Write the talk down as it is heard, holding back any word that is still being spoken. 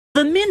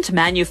The mint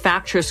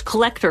manufactures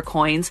collector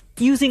coins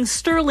using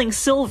sterling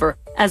silver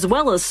as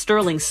well as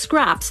sterling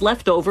scraps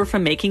left over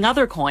from making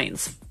other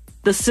coins.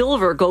 The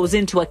silver goes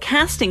into a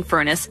casting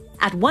furnace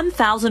at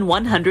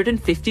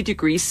 1,150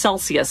 degrees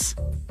Celsius.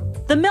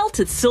 The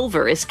melted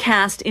silver is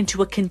cast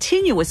into a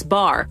continuous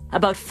bar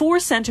about 4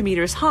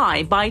 centimeters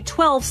high by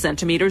 12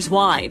 centimeters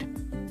wide.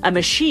 A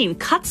machine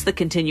cuts the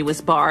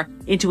continuous bar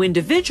into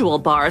individual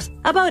bars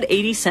about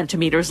 80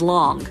 centimeters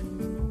long.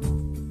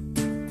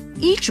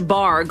 Each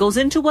bar goes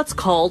into what's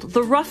called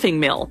the roughing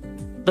mill.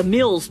 The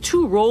mill's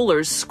 2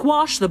 rollers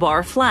squash the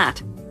bar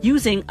flat,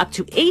 using up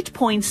to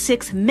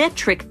 8.6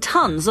 metric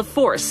tons of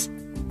force.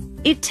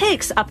 It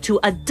takes up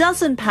to a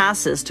dozen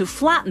passes to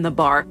flatten the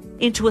bar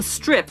into a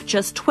strip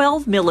just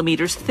 12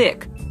 millimeters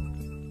thick.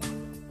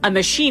 A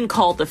machine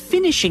called the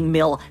finishing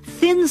mill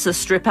thins the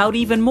strip out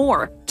even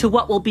more to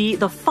what will be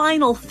the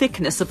final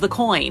thickness of the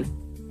coin,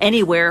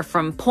 anywhere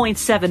from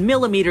 0.7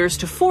 millimeters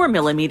to 4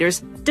 millimeters,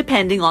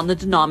 depending on the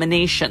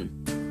denomination.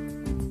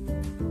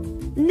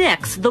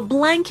 Next, the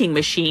blanking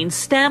machine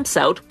stamps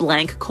out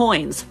blank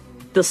coins.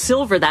 The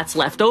silver that's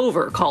left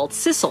over, called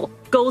sisal,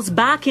 goes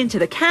back into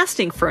the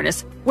casting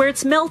furnace where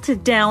it's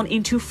melted down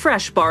into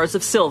fresh bars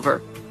of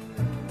silver.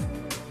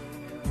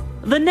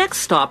 The next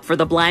stop for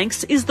the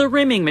blanks is the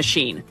rimming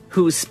machine,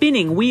 whose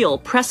spinning wheel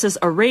presses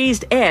a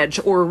raised edge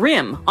or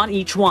rim on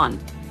each one.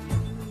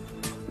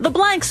 The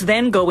blanks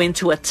then go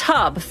into a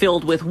tub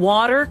filled with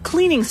water,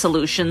 cleaning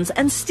solutions,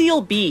 and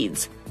steel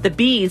beads. The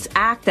beads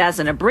act as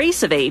an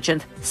abrasive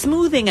agent,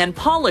 smoothing and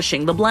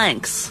polishing the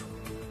blanks.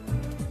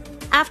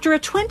 After a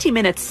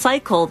 20-minute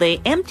cycle,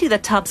 they empty the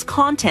tub's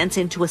contents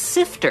into a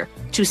sifter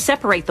to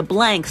separate the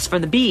blanks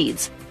from the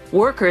beads.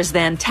 Workers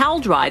then towel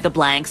dry the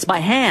blanks by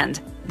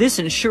hand. This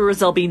ensures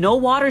there'll be no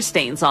water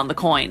stains on the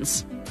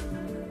coins.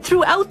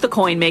 Throughout the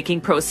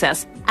coin-making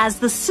process, as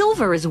the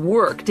silver is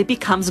worked, it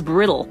becomes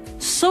brittle,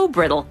 so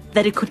brittle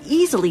that it could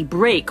easily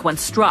break when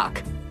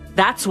struck.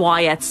 That's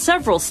why at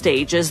several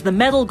stages the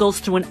metal goes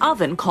through an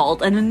oven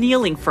called an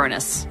annealing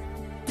furnace.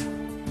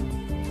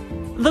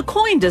 The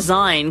coin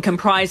design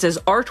comprises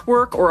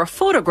artwork or a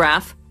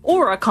photograph,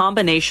 or a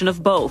combination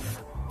of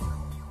both.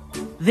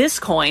 This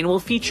coin will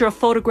feature a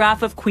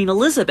photograph of Queen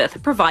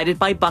Elizabeth provided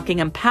by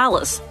Buckingham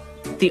Palace.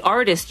 The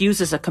artist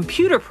uses a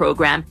computer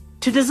program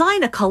to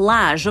design a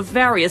collage of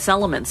various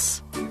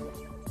elements.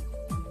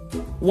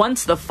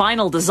 Once the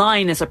final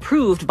design is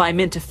approved by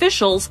mint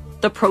officials,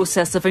 the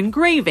process of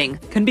engraving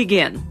can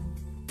begin.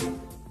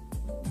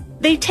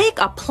 They take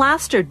a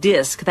plaster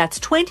disc that's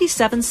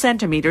 27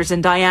 centimeters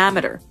in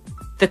diameter.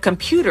 The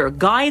computer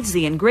guides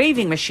the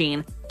engraving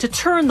machine to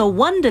turn the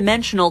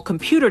one-dimensional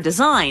computer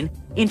design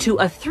into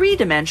a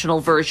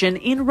three-dimensional version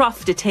in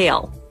rough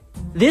detail.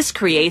 This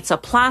creates a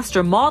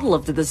plaster model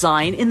of the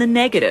design in the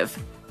negative.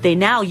 They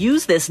now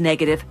use this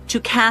negative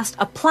to cast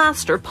a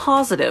plaster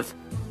positive.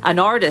 An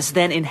artist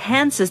then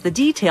enhances the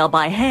detail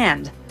by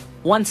hand.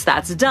 Once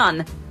that's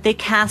done, they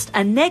cast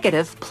a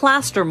negative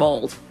plaster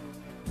mold.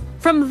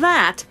 From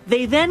that,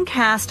 they then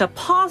cast a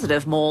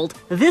positive mold,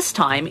 this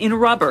time in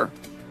rubber.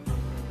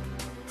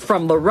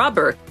 From the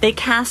rubber, they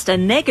cast a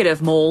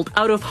negative mold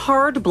out of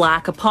hard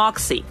black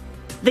epoxy.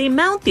 They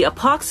mount the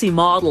epoxy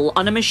model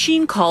on a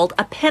machine called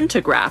a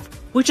pantograph,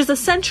 which is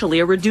essentially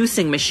a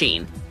reducing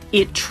machine.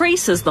 It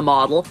traces the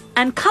model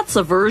and cuts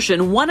a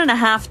version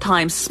 1.5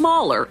 times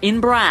smaller in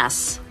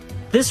brass.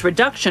 This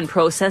reduction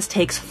process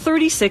takes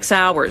 36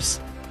 hours.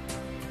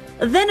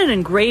 Then an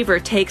engraver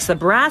takes the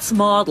brass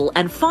model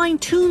and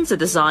fine-tunes the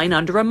design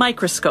under a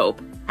microscope.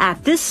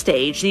 At this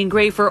stage, the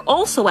engraver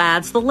also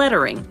adds the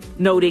lettering,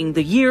 noting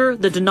the year,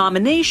 the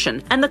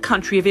denomination, and the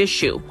country of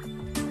issue.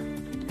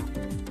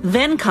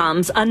 Then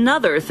comes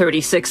another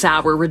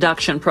 36-hour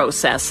reduction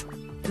process.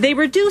 They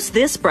reduce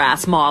this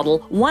brass model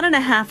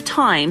 1.5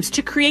 times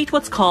to create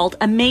what's called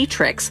a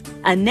matrix,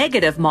 a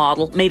negative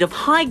model made of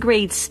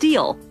high-grade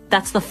steel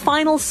that's the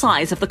final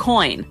size of the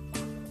coin.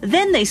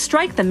 Then they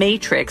strike the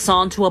matrix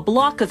onto a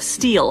block of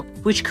steel,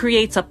 which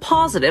creates a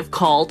positive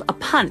called a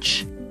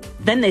punch.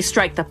 Then they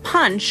strike the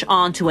punch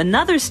onto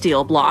another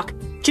steel block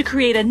to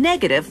create a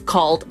negative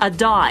called a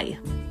die.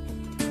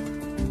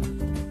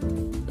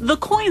 The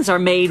coins are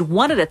made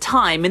one at a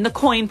time in the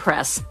coin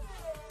press.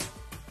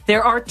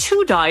 There are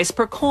 2 dies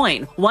per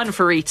coin, one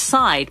for each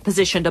side,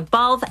 positioned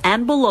above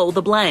and below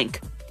the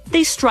blank.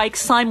 They strike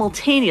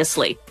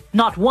simultaneously,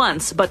 not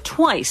once but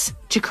twice,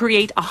 to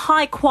create a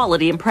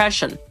high-quality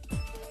impression.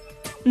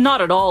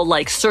 Not at all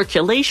like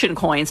circulation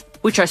coins,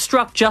 which are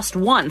struck just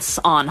once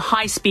on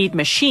high-speed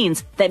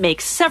machines that make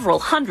several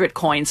hundred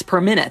coins per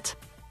minute.